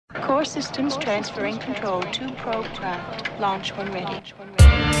Core systems transferring control to probe craft. Launch when ready. Launch,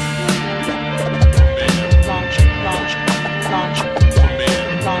 launch, launch,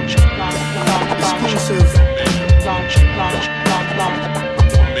 launch, launch, exclusive. Launch, launch, launch, launch,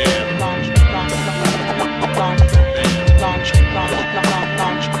 launch, launch, launch, launch,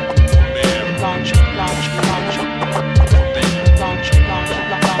 launch,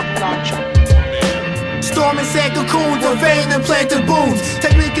 Storming sand cocoons, invading and planted booms.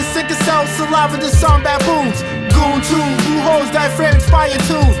 Technique is sick itself, saliva disarm baboons. Goon tunes, blue holes, diaphragms, fire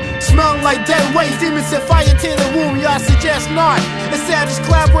tunes. Smelling like dead weight, demons set fire to the womb. Y'all suggest not. Instead, just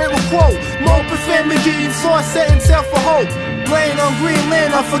collaborate with quote. Mope and family, getting source, setting self for hope. Laying on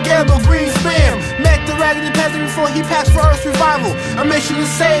Greenland, unforgettable green spam. Met the raggedy peasant before he passed for Earth's revival. A mission to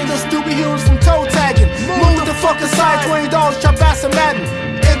save the stupid humans from toe tagging. Move the fuck aside, $20, chop ass and Madden.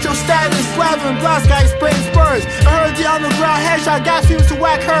 Intro status, slavering, blast guys, spraying spurs. I heard the underground headshot got fumes to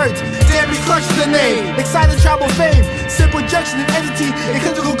whack herds. Damn, me clutch is the name. Excited tribal fame. Simple junction and entity,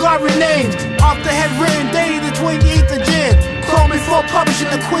 eccentrical god renamed. Off the head written, dated the 28th of Jan. Call me for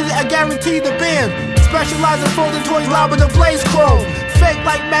publishing, acquitted, I guarantee the band. Specialize in frozen toys, loud with a blaze chrome. Fake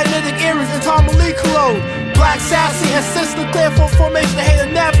like magnetic earrings and Tom Lee cologne. Black sassy, assistant clear for formation, hate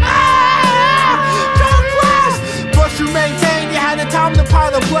a nap. Don't clash! But you maintain you had the time to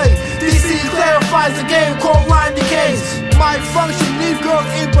pile the play. DC clarifies the game, cold line decays. My function, leave girls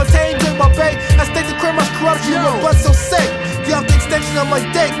in pertain to my bait. I state the criminal's corruption, but so sick. The off the extension of my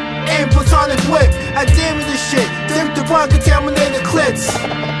dick, and platonic whip. I damn me this shit, dip the bar, contaminated clits.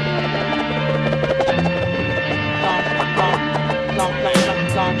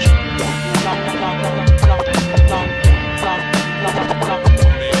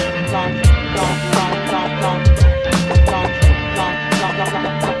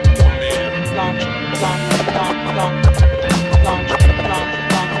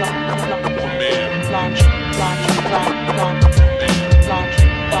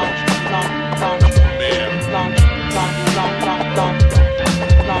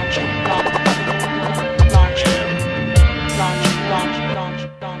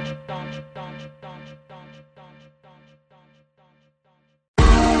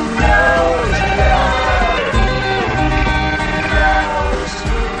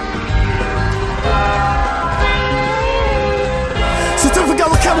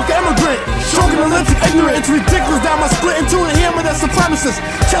 It's ridiculous that I'm split into a hammer that's supremacist.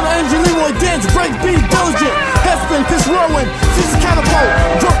 Killer engine, Leroy dance, break beat, diligent. Headspin, piss whirlwind, season catapult.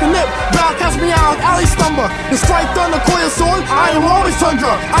 Drunken nip, bow cast me out, alley stumber. The strike thunder, coil sword, I am always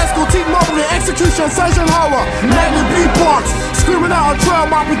tundra. Ice school teeth mumbling, execution, surgeon horror. Magnet beatbox, screaming out on trail.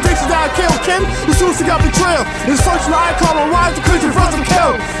 My prediction that I kill Kim, who soon to got betrayal. This functional icon will rise the creature first to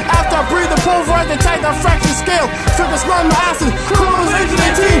kill. After I breathe the pulverize, they take that fraction scale. Trigger slime my acid, criminals engine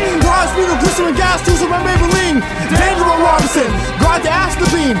 18. Wide speed of glycerin gas, juice my Maybelline. Dangerous Robinson, guard the Astor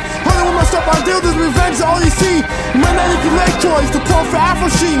Beam. Honey with my stuff, I deal this revenge to all you see. Magnetic leg toys, the pro for Afro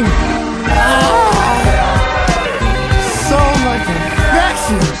Sheen. So much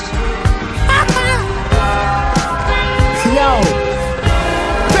infections. Yo,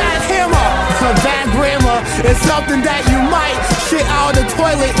 bad hammer, bad grammar is something that you might shit out of the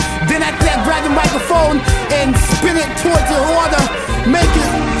toilet. Then after that, grab the microphone and spin it towards the order. Make it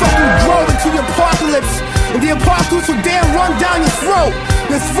fucking grow into the apocalypse. And the apocalypse will damn run down your throat.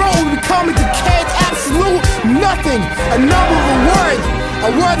 Your throat will become a decayed absolute nothing. A number of a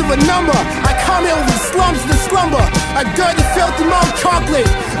word of a number. I come here with the slums to slumber. A dirty, filthy mouth chocolate.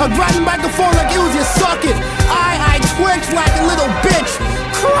 I grab the microphone like it was your socket. I twitch like a little bitch.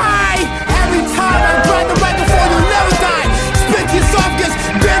 Cry every time I grab the microphone, you'll never die. Spit your esophagus,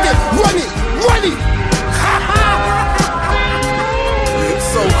 Bandit, run it, run it.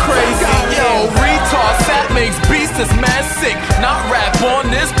 So crazy, yo, retard, sap makes beast is mad sick. Not rap on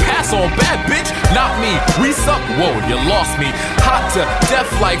this, pass on bad bitch, not me. We suck, whoa, you lost me. Hot to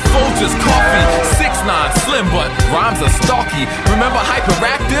death like Folgers coffee. 6'9", slim but rhymes are stalky. Remember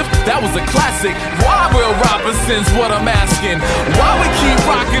Hyperactive? That was a classic. Why Will Robinson's what I'm asking? Why we keep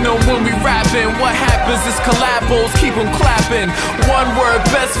rocking them when we rapping? What happens is collabos keep them clapping. One word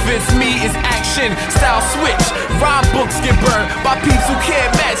best fits me is action. Style switch, rhyme books get burned by peeps who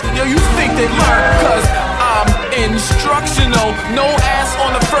can't match. Yo, you think they learn? Cause I'm instructional. No ass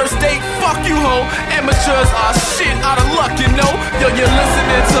on the first date, fuck you ho. Amateurs are shit out of luck, you know. Yo, you're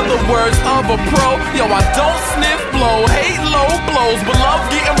listening to the words of a pro. Yo, I don't sniff blow, hate low blows, but love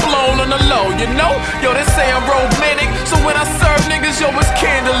getting blown on the low, you know. Yo, they say I'm romantic, so when I serve niggas, yo, it's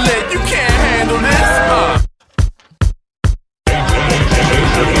candlelit. You can't handle this,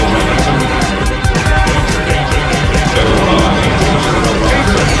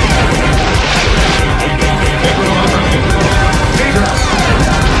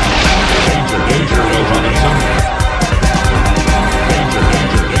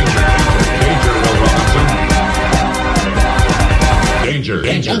 Danger.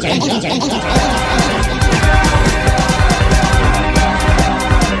 Danger. Will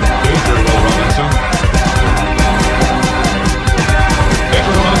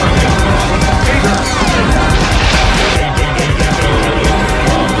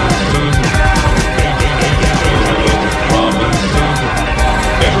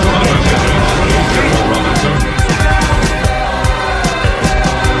Robinson.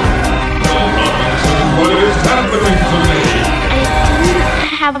 What is happening to me? I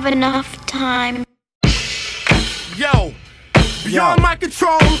didn't have enough time. Yo, beyond my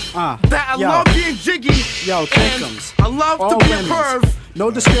control, that I love being jiggy. Yo, thickums. I love to be a perv. No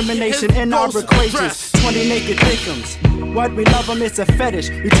discrimination in our equations. 20 naked thickums. What we love them, it's a fetish.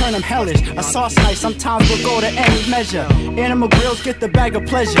 We turn them hellish. A sauce night, sometimes we'll go to any measure. Animal grills get the bag of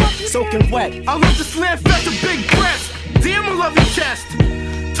pleasure. Soaking wet. I love to slam fast a big breast. Damn, I love your chest.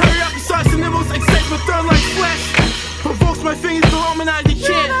 Turn it up beside some nibbles, except my third like flesh. Provokes my fingers to harmonize the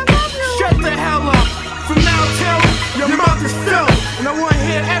chant. Shut the hell up. From now till your mouth is filled, and I wanna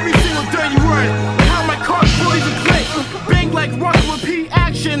hear every single dirty word. How my car bullies and click. Bang like Russell P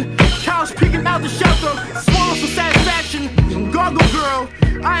action. Cows peeking out the shelter, swallow for satisfaction. Gargle girl,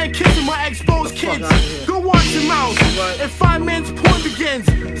 I ain't kissing my exposed kids. Go wash your mouth. In 5 minutes, porn begins.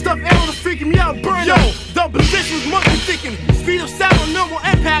 Stuff arrow to freaking me out, burn. Yo, the position was monkey thinking. Speed of sound on normal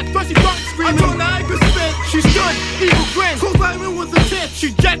impact. First she started screaming. I told her I could spit. She stood, evil grin. Close like me with a tip.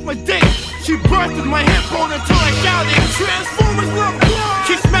 She jacked my dick. She bursted my hip bone until I shouted. Transformers love blood.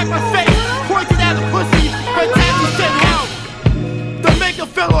 She smacked my face, pointed at the pussy. Her tattoo said help. The makeup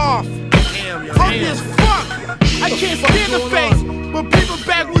fell off. Damn, yo. Ugly as fuck. I can't stand the face, but paper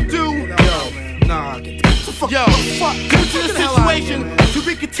bag will do. Yo, due to the situation, to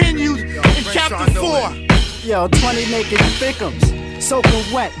be continued in chapter 4. Yo, 20 naked thickums. Soaking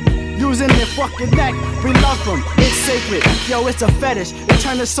wet. Using their fucking neck, we love them, it's sacred. Yo, it's a fetish, it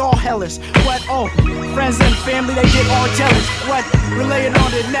turns us all hellish. What? Oh, friends and family, they get all jealous. What? We lay it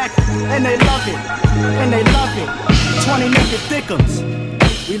on their neck, and they love it, and they love it. 20 naked thickums,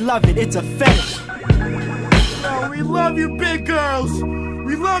 we love it, it's a fetish. Yo, we love you big girls,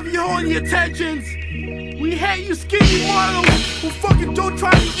 we love you horny attentions. We hate you skinny models who fucking don't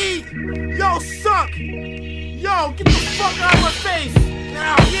try to eat. Yo, suck. Yo, get the fuck out of my face.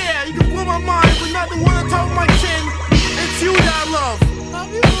 Now, yeah, you can blow my mind, but not the one on top of my chin. It's you that I love.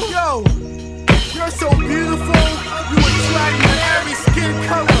 Yo, you're so beautiful. You attract me in every skin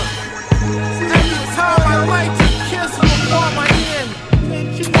color. Every time I like to kiss you upon my hand.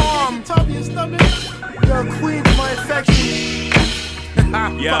 Mom, top of your stomach. You're a queen to my affection.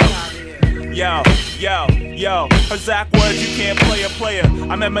 Yo, her Zach words, you can't play a player.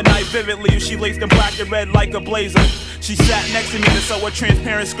 I remember night vividly, she laced in black and red like a blazer. She sat next to me to sew a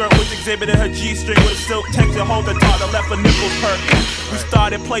transparent skirt which exhibited her G-string with a silk texture holder taut that left her nipples perking. We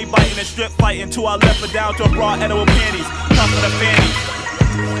started play biting and strip fighting till I left her down to a bra edible panties, cuffing her fanny.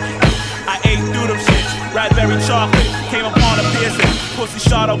 I ate through them shits, raspberry chocolate, came upon a piercing, pussy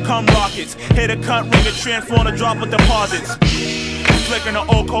shot out cum rockets, hit a cunt ring and transform a drop of deposits. Flicking an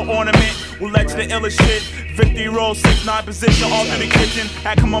old coat ornament, will let you the illest shit. Victory roll, 6'9" position, all through the kitchen.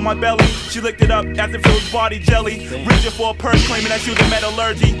 Had come on my belly, she licked it up as if it was body jelly. Reaching for a purse, claiming that she was a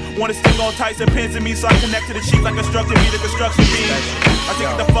metallurgy. Wanna stick all types of pins in me, so I connect to the sheet like a structure be the construction beam. I think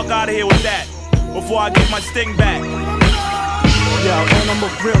get the fuck out of here with that, before I get my sting back. Yo, animal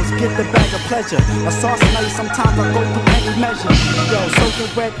grills, get the bag of pleasure. A sauce night, sometimes I go through any measure. Yo,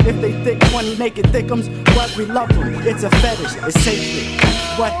 soaking wet, if they thick, 20 naked thickums. What? We love them, it's a fetish, it's sacred.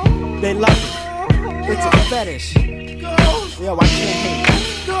 What? They love it, it's a fetish. Yo, I can't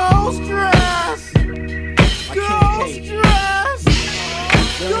hate. Ghost dress! I can't hate.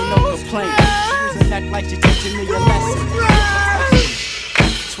 There ain't no complaint. She was a neck like she teaching me a lesson.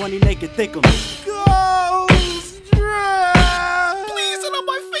 20 naked thickums. Please sit on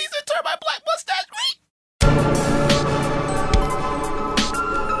my face and turn my black mustache green.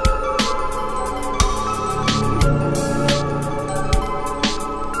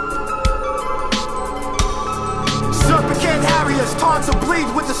 Serpent harriers, taunts or bleed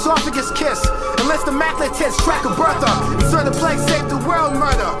with esophagus kiss. Unless the immaculate tits track of Bertha. Insert the plague, save the world,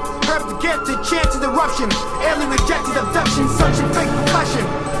 murder. Herb to get to chance of eruption. Alien rejected abduction, such a fake percussion.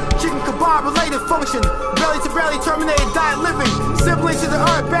 Chicken kebab related function. Belly to belly terminated diet living. Siblings to the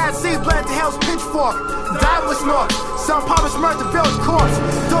earth, bad seed blend to hell's pitchfork. Diverless north, some pompous murder village corpse.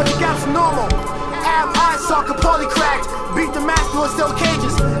 Dodgy gaps normal. Ab eye socket poorly cracked. Beat the master with still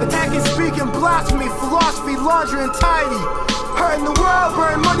cages. Attacking, speaking, blasphemy, philosophy, laundry, entirety. Hurting the world,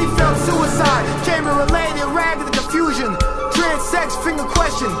 burn money, felt suicide. Chamber related, ragged the confusion. Trans sex, finger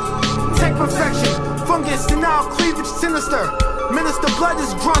question. Tech perfection. Fungus, denial, cleavage, sinister. Minister Blood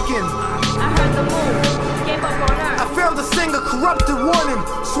is drunken. I heard the move. Gave up on her. I failed to sing a corrupted warning,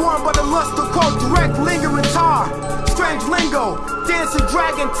 sworn by the lust to call direct lingering tar. Strange lingo, dancing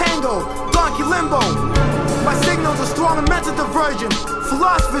dragon tango, donkey limbo. My signals are strong and mental diversion,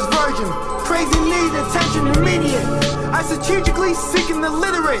 philosopher's virgin, crazy need, attention immediate. I strategically seeking the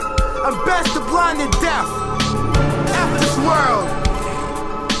literate, I'm best to blind and deaf. F this world,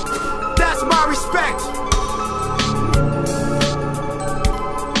 that's my respect.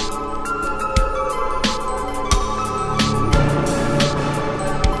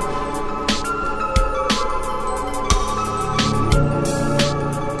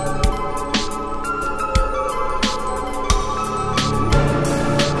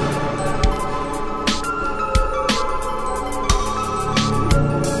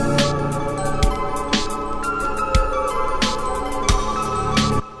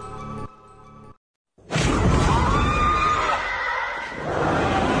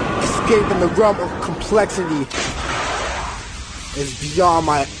 Escaping the realm of complexity is beyond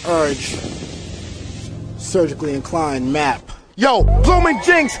my urge. Surgically inclined map. Yo, blooming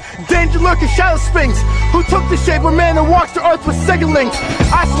Jinx, danger lurking shadow sphinx, who took the shape of man and walks the earth with second links.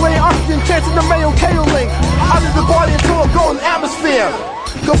 Isolating oxygen, chancing the Mayo KO link, out of the body into a golden atmosphere.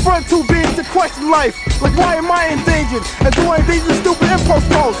 Confront two beings to question life, like why am I endangered? And do I endanger stupid impulse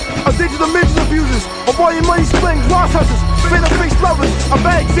calls? A digital midget abusers, avoiding money slings, lost hunters, fatal face lovers, a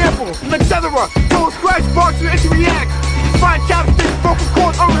bad example, etc. Total scratch box and itchy react. Find chapstick, vocal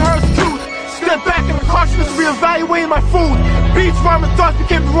cord, unrehearsed truth. Step back in the consciousness, reevaluating my food. Beats, rhyme, and thoughts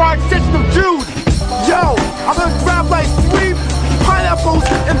became the raw extension of Jude. Yo, I'm gonna grab like 3 pineapples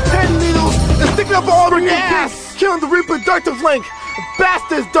and pen needles and stick it up all over your ass, killing the reproductive link.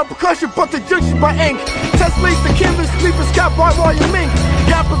 Bastards, dump percussion, but the junction by ink. Tesselate the canvas, sleep and scalp while you mink.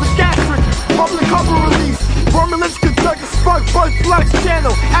 Gap of the gastric, bubbling cover release. Roman lips conduct a spark, buzz, flex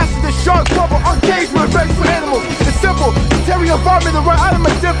channel. Acid the shark bubble, uncaged with effects for animals. It's simple, tearing environment right out of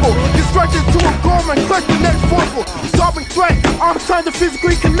my dimple. Constructed to a goal and click the next forceful. Solving threat, arms trying to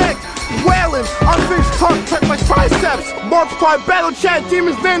physically connect. Wailing, unfinished talk, check my triceps. Multiply battle chat,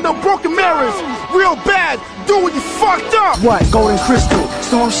 demons, vandal, broken mirrors. Real bad, do what you fucked up. What? Golden crystal,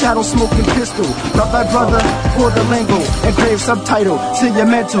 storm shadow, smoking pistol. Love thy brother for the lingo. Engraved subtitle to your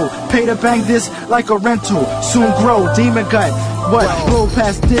mental. Pay to bang this like a rental. Soon grow, demon gut. What? Grow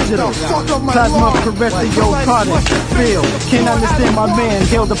past digital. Plasma correctly, yo product. Feel, can't understand my man.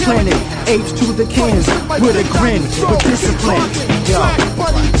 Hail the planet. H to the cans with a grin, with discipline. Yo.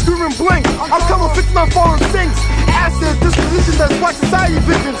 Screaming blink, I'm coming fixing my fallen sinks. Acid disposition that's why society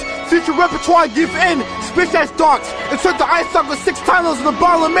visions. Future repertoire give in, spit as darks. Insert the ice sock with 6 titles in the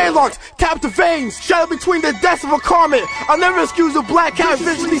bottle of Maylocks. Tap the veins, shadow between the deaths of a comet. I'll never excuse a black cat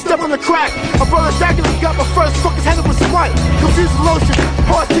visually step on the crack. A brother Dracula got my first fucking handle with slight. Confused with lotion,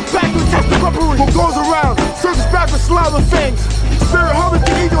 heart stick back to test the rubbery. What goes around, circles back with saliva fangs. Spirit held the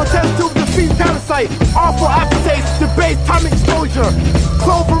ego and test to defeat parasite. Awful aftertaste, debate, time exposure.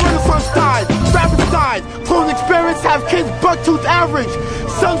 Clone for Renaissance died, rappers died. Clone experience have kids bucktooth average.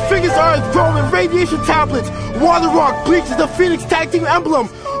 Sun fingers are throwing radiation tablets. Water rock bleaches the Phoenix tag team emblem.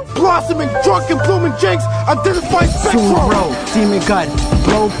 Blossoming, drunken, blooming Jinx, identified spectrum. Soon grow, demon gut,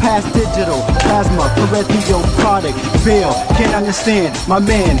 blow past digital. Plasma, Corethio product. Fail, can't understand, my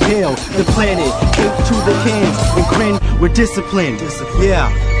man, hail the planet. Hate to the cans, and grin with discipline. Yeah,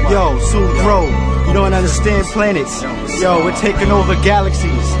 yo, soon grow. You don't understand planets. Yo, we're taking over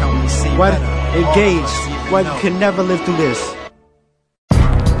galaxies. What? Engage. What can never live through this.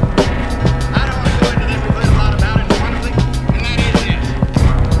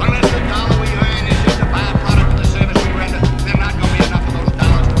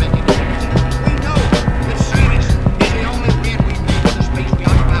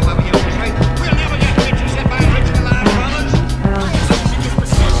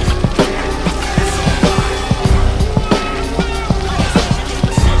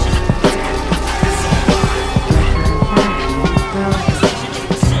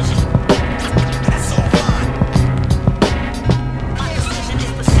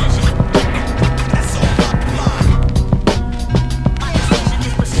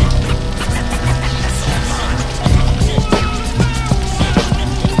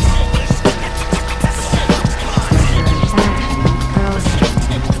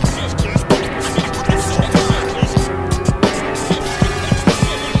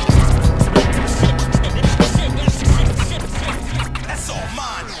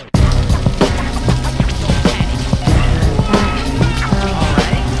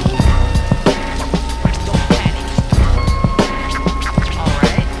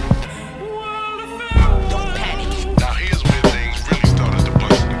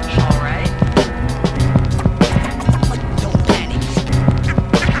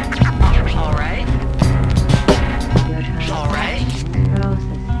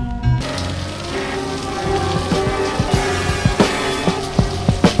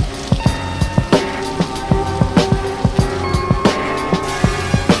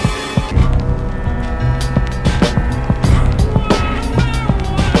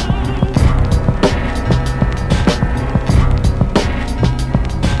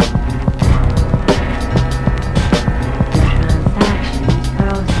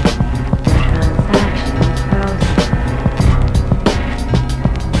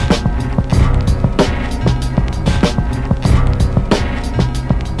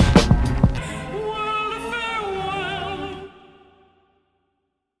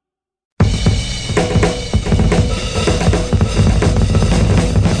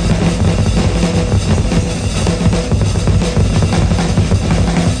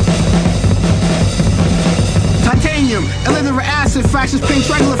 fractions, pink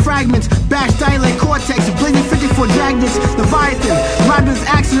triangular fragments, bash dialect cortex, blazing 54 dragnets, Leviathan, Rapidus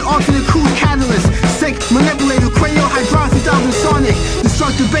accident, alternate cruise catalyst, sick, manipulator, cranial, hydraulic, 2000 sonic,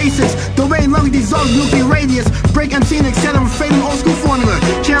 destructive basis, domain lung dissolved nuclear radius, break MC and etc. Fatal old school formula,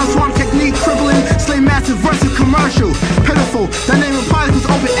 channel swarm technique, crippling, slay massive versus commercial, pitiful, dynamic particles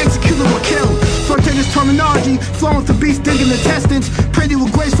open, executable, kill, Strategist terminology, flowing with the beast, digging the intestines, pretty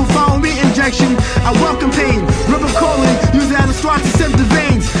with graceful follow me injection, I welcome pain, rubber colon, use it as a straw to sip the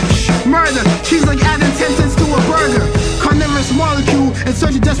veins, murder, cheese like adding 10 cents to a burger, carnivorous molecule, in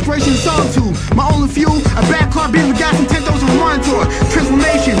search of desperation and solitude, my only fuel, a bad car being with gas and 10,000 monitor,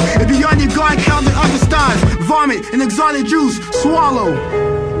 transformation, if beyond your guard count and other stars, vomit, an exotic juice, swallow.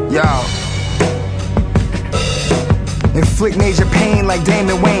 Yo. Inflict major pain like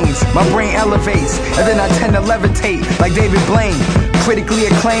Damon Wayans. My brain elevates, and then I tend to levitate like David Blaine. Critically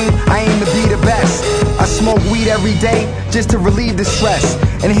acclaimed, I aim to be the best. I smoke weed every day just to relieve the stress.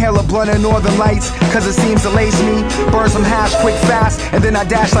 Inhale a blunt of northern lights, cause it seems to lace me. Burn some hash quick fast, and then I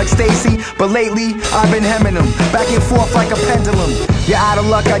dash like Stacy. But lately, I've been hemming them, back and forth like a pendulum. You're out of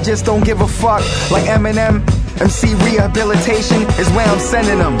luck, I just don't give a fuck, like Eminem. MC rehabilitation is where I'm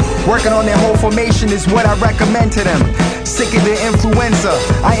sending them. Working on their whole formation is what I recommend to them. Sick of the influenza,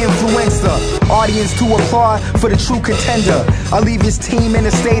 I influence the audience to applaud for the true contender. I leave his team in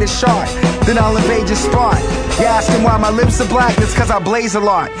a state of shock, then I'll invade your spot. You asking why my lips are black, it's cause I blaze a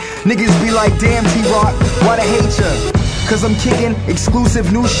lot. Niggas be like, damn T-Rock, why they hate ya? Cause I'm kicking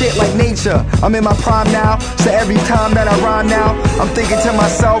exclusive new shit like nature. I'm in my prime now, so every time that I rhyme now, I'm thinking to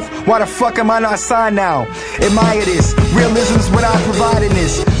myself, why the fuck am I not signed now? Admire this, realism's what I provide in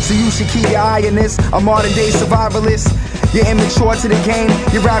this, so you should keep your eye on this. I'm modern day survivalist. You're immature to the game,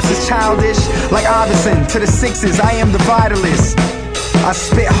 your raps is childish. Like Iverson to the Sixers, I am the vitalist. I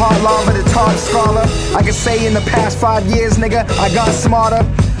spit hard lava, the top scholar. I can say in the past 5 years, nigga, I got smarter.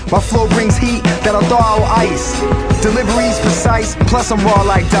 My flow brings heat that'll thaw out ice. Delivery's precise, plus I'm raw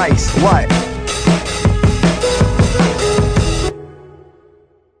like dice. What?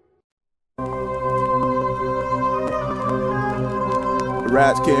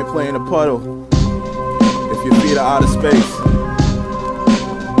 Rats can't play in a puddle if your feet are out of space.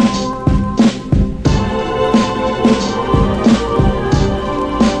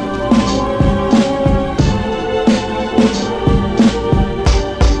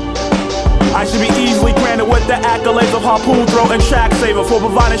 I should be easily granted with the accolades of harpoon throw and track saver for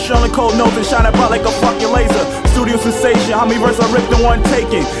providing Sherman cold notes and shining bright like a fucking laser. Studio sensation, how many verses I ripped and one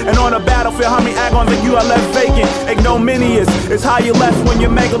taken. And on the battlefield, how many agons that you are left vacant. Ignominious is how you left when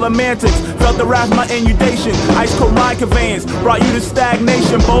you're megalomantics. Felt the wrath of my inundation. Ice cold mind conveyance brought you to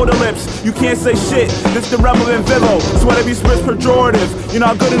stagnation. Boulder lips, you can't say shit. This the rebel in vivo. Sweat every sprit's pejorative. You're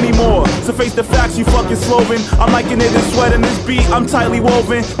not good anymore. So face the facts, you fucking Sloven. I'm liking it, this sweat and this beat. I'm tightly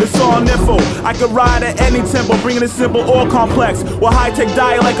woven. It's all nympho. I could ride at any tempo, bringing a simple or complex. With high-tech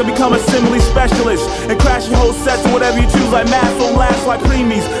dialect, I become a simile specialist. And crash your whole set to whatever you choose, like math or last like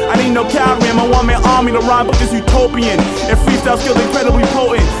preemies. I need no cavalry in my one-man army to rhyme, but this utopian. And freestyle skills incredibly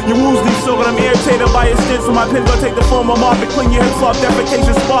potent. Your wounds need so I'm irritated by your stint, so my pen's gonna take the form of mop and clean your hips off,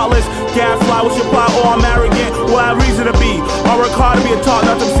 defecation spotless. Gadfly with your plot, or I'm arrogant, well I have reason to be. I work hard to be a talk,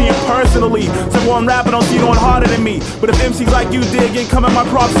 not to see it personally. So when I'm rapping, don't see you doing harder than me. But if MCs like you dig and come in my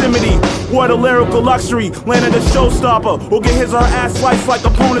proximity, what a lyrical luxury, landed a showstopper. Will get his or her ass sliced like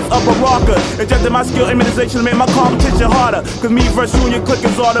opponents up a rocker. Injected my skill immunization to make my competition harder. Cause me versus you and your click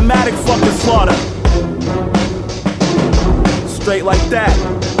is automatic fucking slaughter. Straight like that.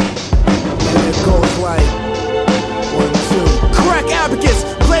 And it goes like 1, 2. Correct advocates,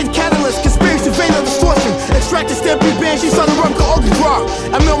 blade catalyst, conspiracy, fatal distortion. Extracted stampede banshees on the run called drop.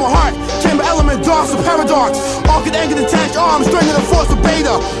 I mill my heart, chamber element, DOS, a paradox. Arcade anchor detached arms, strengthen the force of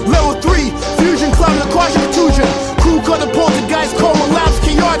beta. Level 3, fusion, cloud, and aquatic contusion. Crew cut and poltergeist, coma, lapse,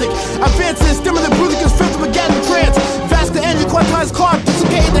 chaotic. Advances, stimulant, bruticus, fifth of a Gatling trance. Vascular engine, quantized card,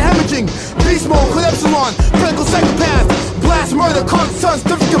 dislocated the hemorrhaging. Beast mode, code epsilon, critical psychopath. Blast, murder, constant sun,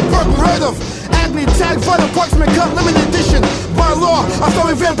 certificate, broken, heard of. Acme, tag, vital, approximate, cut, limited edition. By law, I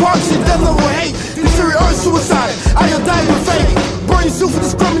started vampires, death level hate. Interior earth suicide, I will die with fake. Burn your suit for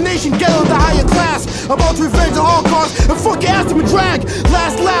discrimination, get on the higher class. About to revenge the Holocaust, and fuck your ass to be drag.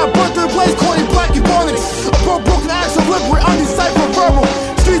 Last lab, burnt to replace, calling black ebonics. A broken acts of liberate, undeciphered verbal.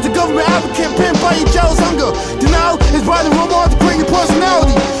 Streets of government advocate, pinned by your jealous hunger. Denial is by the rumor to bring your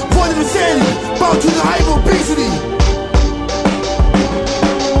personality. Void of insanity, bound to the height of obesity.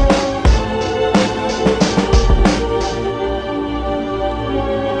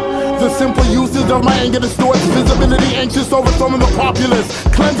 The simple uses of my anger distorts visibility, anxious overthrowing the populace.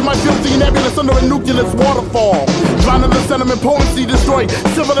 Cleanse my filthy nebulous under a nucleus waterfall. Drowning the sentiment, potency destroy.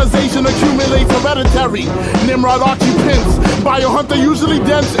 Civilization accumulates hereditary. Nimrod occupants. Biohunter usually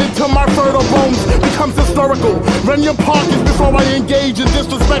dense into my fertile bones. Becomes historical. Run your pockets before I engage in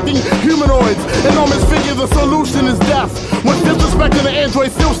disrespecting humanoids. Enormous figure, the solution is death. When disrespecting the android,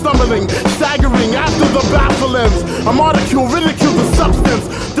 still stumbling, staggering after the bafflings. A molecule, ridicule the substance.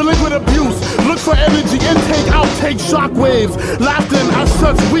 Delinquent abuse, look for energy intake, outtake, shockwaves. Laughter as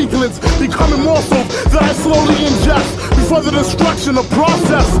such weaklings, becoming morsels that I slowly ingest before the destruction of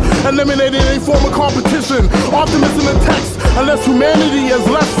process. Eliminating any form of competition. Optimism in text, unless humanity is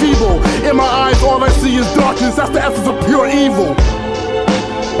less feeble. In my eyes, all I see is darkness. That's the essence of pure evil.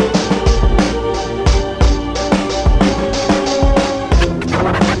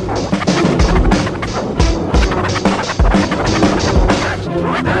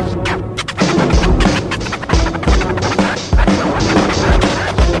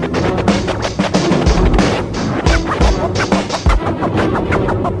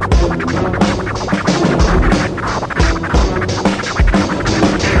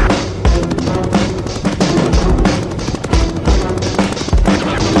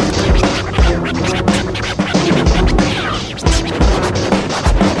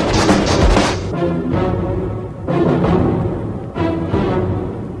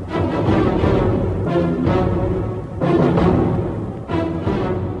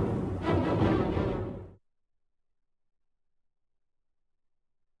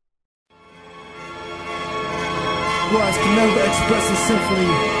 Words can never express a symphony,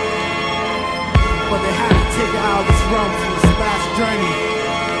 but they had to take it out of this realm for this last journey.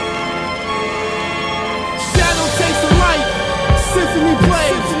 Shadow takes the light, symphony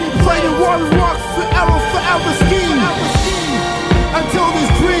plays, played in water rock forever scheme, until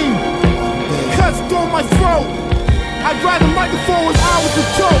this dream cuts through my throat. I grab the microphone when I was a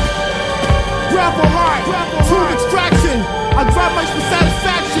joke. Grab a heart, true extraction. I grab my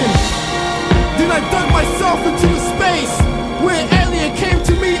satisfaction. Then I dug myself into the space where an alien came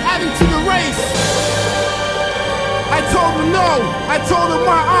to me, adding to the race. I told him no, I told him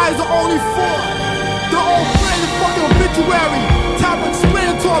my eyes are only for the old planet fucking obituary. Type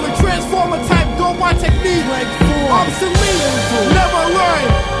explanatory, transformer type, go by technique. Obsolete, never learn.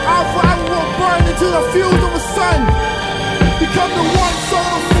 I'll forever burn into the fuse of a sun. Become the one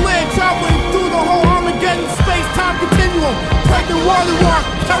solar flare, traveling through the whole Armageddon space-time continuum. Pregnant water rock,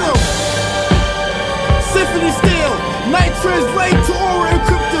 tell him. Symphony Steel, night translate to aura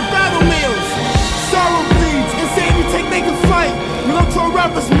encrypted battle meals. Sorrow bleeds, insanity technique and fight. When I'm to a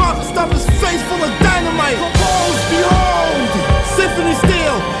rapper's mouth and stuff his face full of dynamite. Compose, behold, Symphony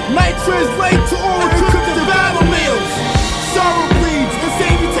Steel, night translate to aura encrypted battle meals. Sorrow bleeds,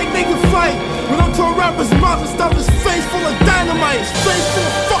 insanity technique and fight. When I'm to a rapper's mouth and stuff his face full of dynamite. His face full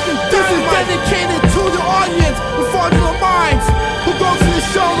of fucking dynamite. This is dedicated to the audience, before to the minds, who go to the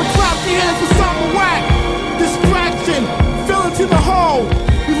show and clap their hands for something whack. Distraction, fell into the hole.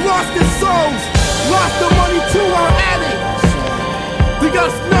 We lost their souls, lost the money to our addict. They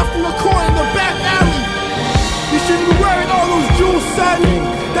got snuffed in the corner in the back alley. You shouldn't be wearing all those jewels, son.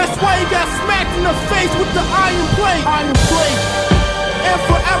 That's why you got smacked in the face with the iron plate. And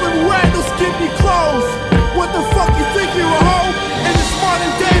forever wearing those skimpy clothes. What the fuck you think you're a hoe? In this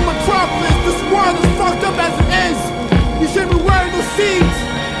modern day metropolis, this world is fucked up as it is. You shouldn't be wearing those seeds.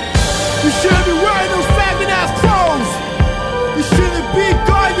 You shouldn't be wearing those faggot ass clothes. You shouldn't be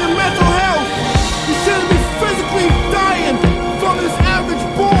guarding your mental health. You shouldn't be physically dying from this average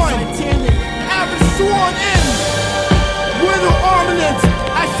born, average sworn in. With the armament,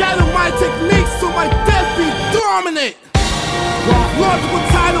 I shadow my techniques so my death be dominant. Logical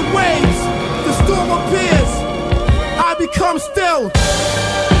tidal waves, the storm appears. I become still.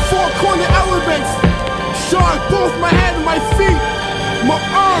 Four corner elements, shark both my head and my feet. My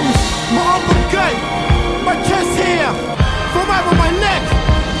arms, my uppercut, my chest hair, from over my neck,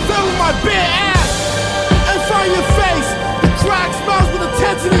 fill with my bare ass. In front of your face, the crack smells with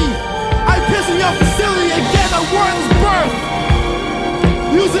intensity. I piss in your facility and get a wordless birth.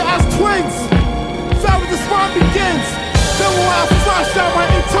 Use it as twins. Fell with the spawn begins. Then will I flush out my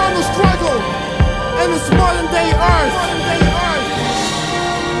internal struggle in this modern day earth.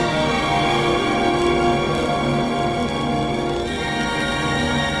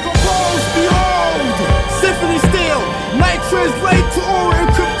 Compose, behold, Symphony Steel, night translate to aura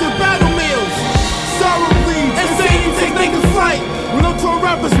encrypted battle meals. Sorrow bleeds, insane technique and flight. When I'm to a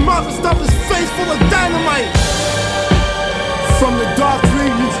rapper's mouth and stuff his face full of dynamite. From the dark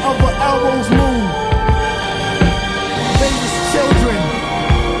regions of an elbow's moon, babies, children,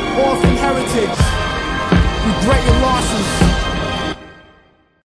 orphan We great and